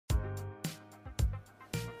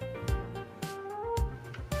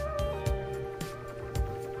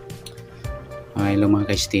Hello mga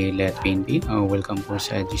ka-still at PNP. Welcome po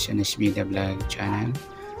sa Jasonis Media Vlog channel.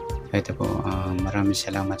 Ito po, maraming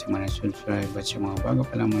salamat sa mga subscribe at sa mga bago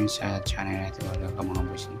pa lamang sa channel natin. Wala ka mga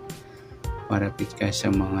boss. Para update ka sa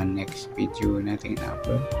mga next video natin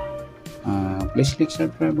na-upload. Please click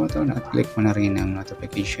subscribe button at click mo na rin ang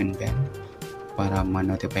notification bell para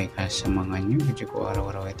ma-notify ka sa mga new video ko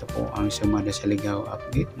araw-araw. Ito po ang Sumada sa Ligaho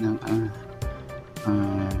update ng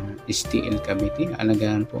STL Cavite.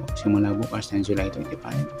 Alagaan po simula bukas ng July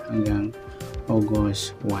 25 hanggang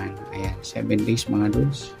August 1. Ayan, 7 days mga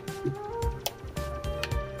dudes.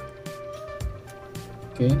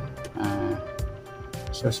 Okay.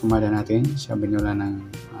 So sumada natin sa binula ng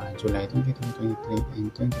July 22, 23,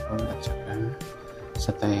 and 24 at saka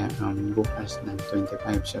sa Tayaan bukas ng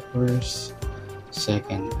 25 sa first,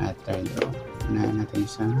 second at third row. Unahin natin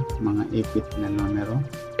sa mga ipit na numero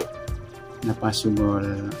na possible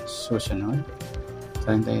susunod.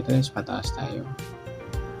 33 pataas tayo.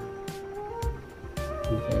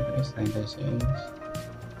 33, 36,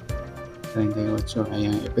 38.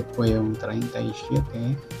 Ayan, ipit po yung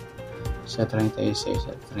 37 sa 36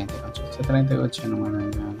 at 38. Sa 38 naman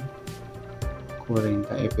hanggang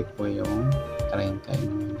 40, ipit po yung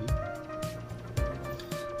 39.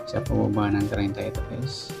 Sa pababa ng 33,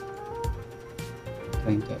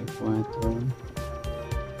 34,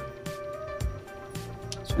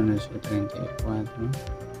 sunod sa 34,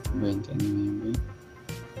 29.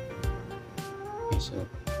 So,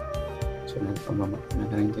 sunod pababa na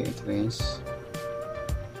 33,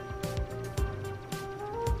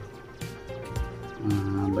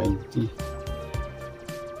 20,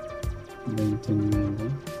 29,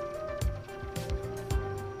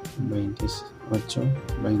 28,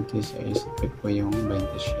 26, ipit po yung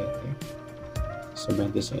 27. So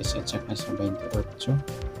 26 at saka sa 28.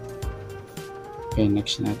 Okay,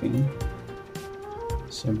 next natin.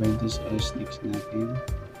 Sa 26, next natin.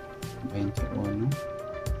 21.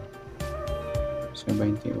 Sa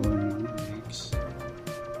 21, next.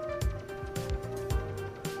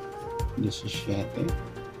 17.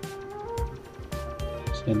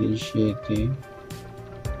 Sa 17,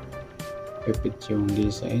 pipit yung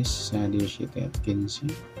 16 sa 17 at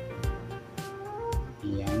 15.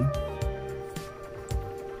 Ayan.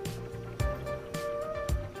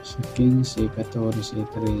 Sa 15, 14,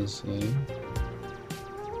 13,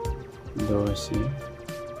 12.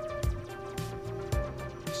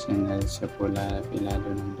 Sandal sa pula,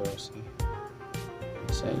 pilado ng 12.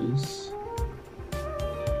 6.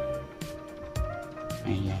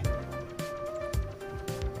 Ayan.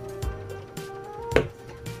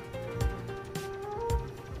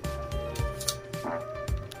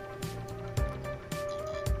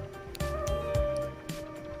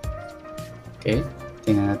 Okay,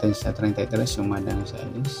 tingnan natin sa 33, sumada ng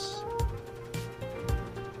size.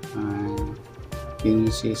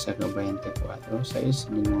 15 sa 24,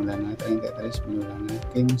 6, binula na 33, binula na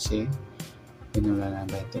 15, binula na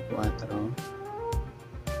 24.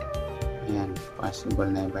 Ayan, possible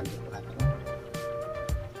na yung 24.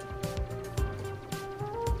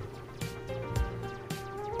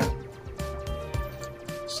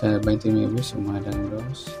 Sa 29, sumadang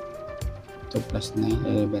 2. 2 plus 9,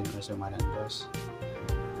 11 pa sumadang 2.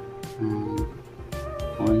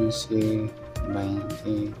 11,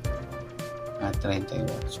 20, at 38.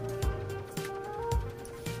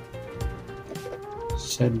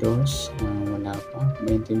 Sa 2, wala pa.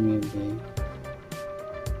 29.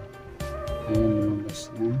 Ayan,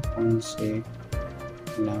 lumabas na. 11,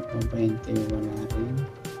 wala pa. 20, wala rin.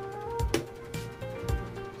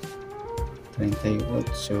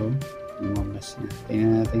 38, so lumabas na.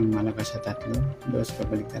 Tingnan natin malakas sa 3. 2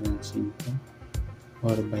 kabaliktad ng 5.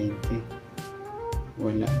 Or 20.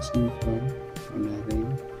 Wala. 5, wala rin.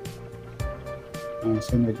 Ang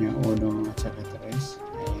sunod niya 1 at saka 3.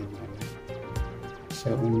 Ayan, wala.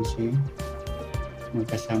 Sa 11,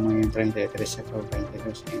 magkasama yung 33 sa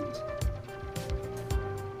 22 cents.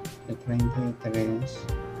 Sa 33,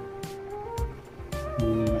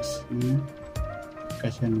 mas na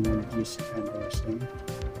kasunod 10 sa 12.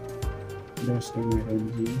 12 meron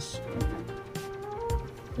 10. Wala.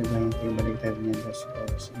 Sa 20, baliktad niya 2 or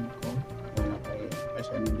 5. Wala pa yun.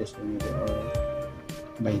 Kasunod 19 or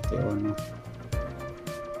 21.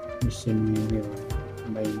 19 or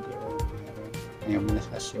 20 or meron. Ngayon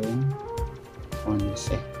malakas yung 11.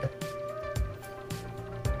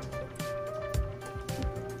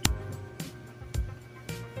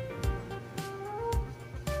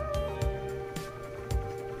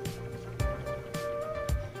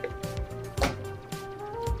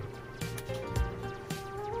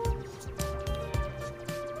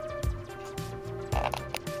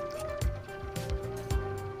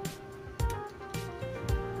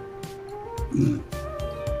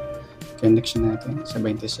 Connection natin sa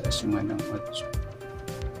 26 sumadang 8.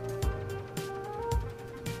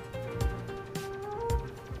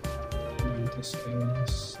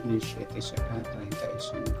 17 saka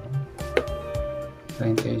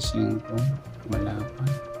 35 wala pa.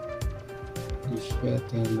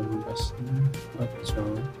 17 lumabas na.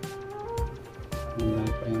 8 wala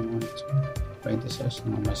pa yung 8. 26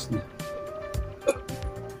 lumabas na.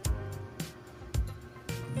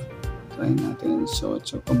 Try natin sa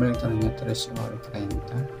 8. Pabalik tayo na 3 or 30.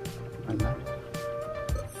 Wala.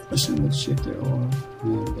 Kasunod 7 or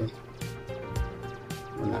 9.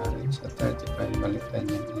 Wala rin. Sa 35 balik tayo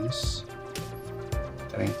niya is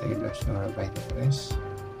 32 or 23.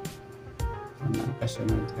 Wala.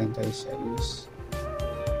 Kasunod 36.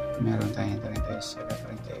 Meron tayong 36 at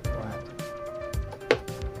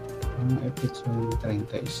 34. Ang episode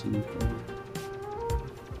 35.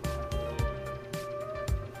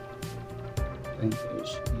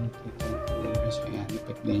 38. Ayan,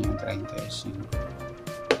 ipit din yung 35.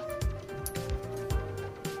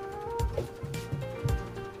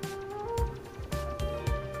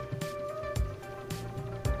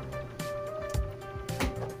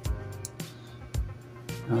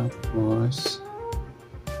 Tapos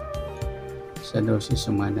sa 12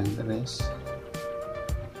 sumadang 3.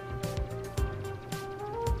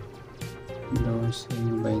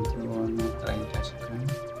 12, 21, 30 saka.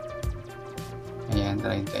 Ayan,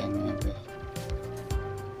 39.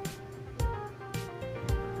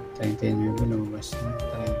 39 lumabas na.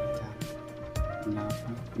 30. Wala pa.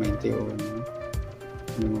 21.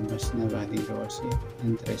 Lumabas na. Bali 12.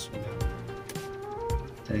 Interest wala.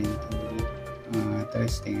 30.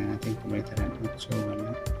 3. Tingnan natin kung may 38.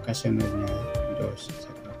 Wala. Kasunod niya 2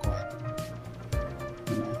 saka 4.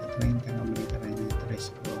 Wala ka 30. Kumulitaran niya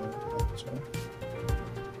 3 o 8.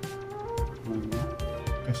 Wala.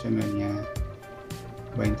 Kasunod niya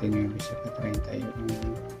 29 saka 31.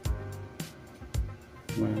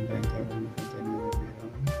 Walang 31. 29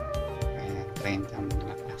 meron. Kaya 30 ang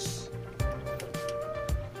malakas.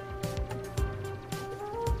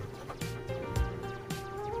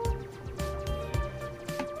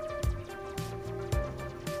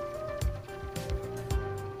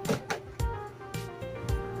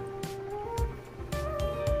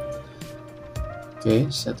 Okay,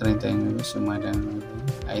 sa 39 sumadang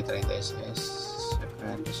ay 36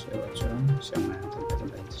 saka 18 siyang natin pati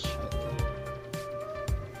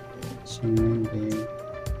 27 9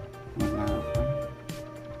 wala pa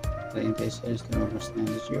 36 lumabas na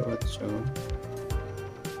 18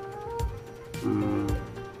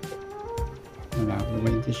 wala pa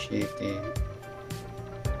 27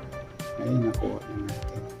 ay nakuha na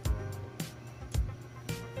natin.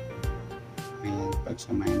 Ayan,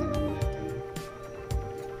 pagsamahin na lang natin.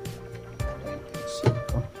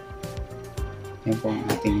 Yan po ang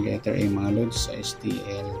ating letter A mga lods sa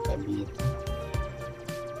STL Cavite.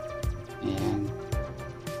 Ayan.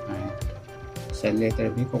 Ayan. Sa letter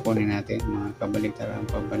B kukunin natin mga kabaliktaran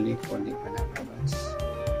pabalik o hindi pa nakabas.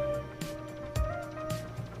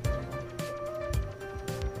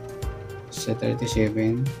 Sa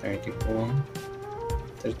 37,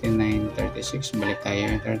 34, 39, 36 balik tayo.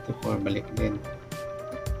 Yung 34 balik din.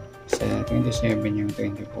 Sa 27 yung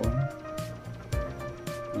 24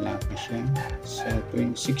 wala pa siya. Sa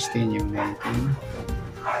 2016 yung 19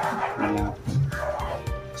 wala pa.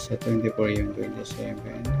 Sa 24 yung 27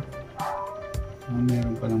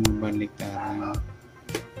 meron pa lang magbaliktaran.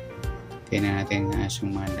 Kaya natin na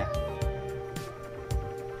Sumada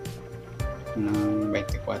ng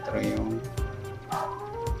 24 yung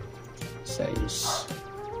 6.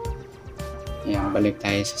 Ayan, balik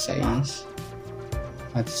tayo sa 6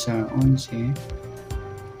 at sa 11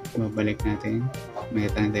 babalik natin. May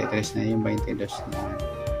 33 na yung 22 naman.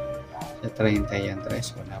 Sa 30 yan 3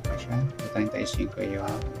 wala pa siya. Sa 35 yung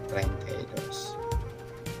 32.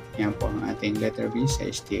 Yan po ang ating letter B sa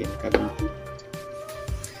STL Cavite.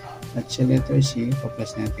 At sa letter C,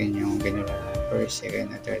 pa-plus natin yung binularan first,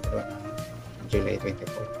 second, at third row ng July 24.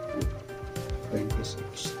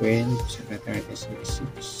 26, 12, saka 36,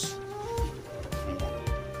 6. Ayan.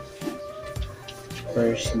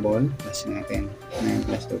 First ball, plus natin 9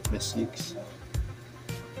 plus 2 plus 6.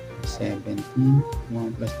 17,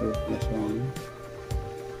 1 plus 2 plus 1,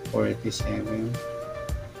 47,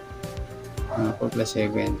 4 plus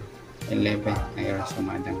 7, 11, ngayon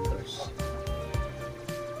sumadang cross.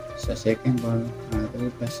 Sa second ball, 3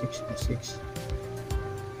 plus 6 plus 6,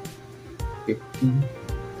 15,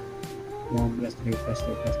 1 plus 3 plus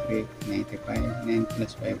 2 plus 3, 95, 9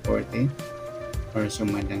 plus 5, 40, or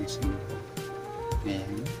sumadang 5.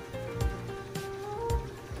 Ayan.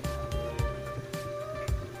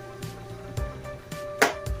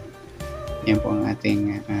 Yan po ang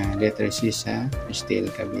ating letter C sa Steel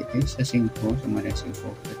Cavite. Sa 5, Sumada 5,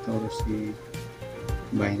 14,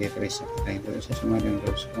 23 sa 32. Sa Sumada 11,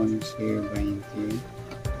 20,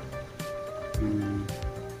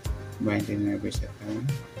 29 sa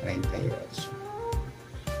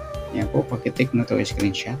 38. Yan po, pakitake na to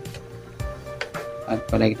screenshot. At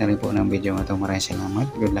palike na rin po ng video ito. Maraming salamat.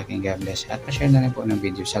 Good luck and God bless. At pa-share na rin po ng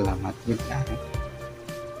video. Salamat. Good luck.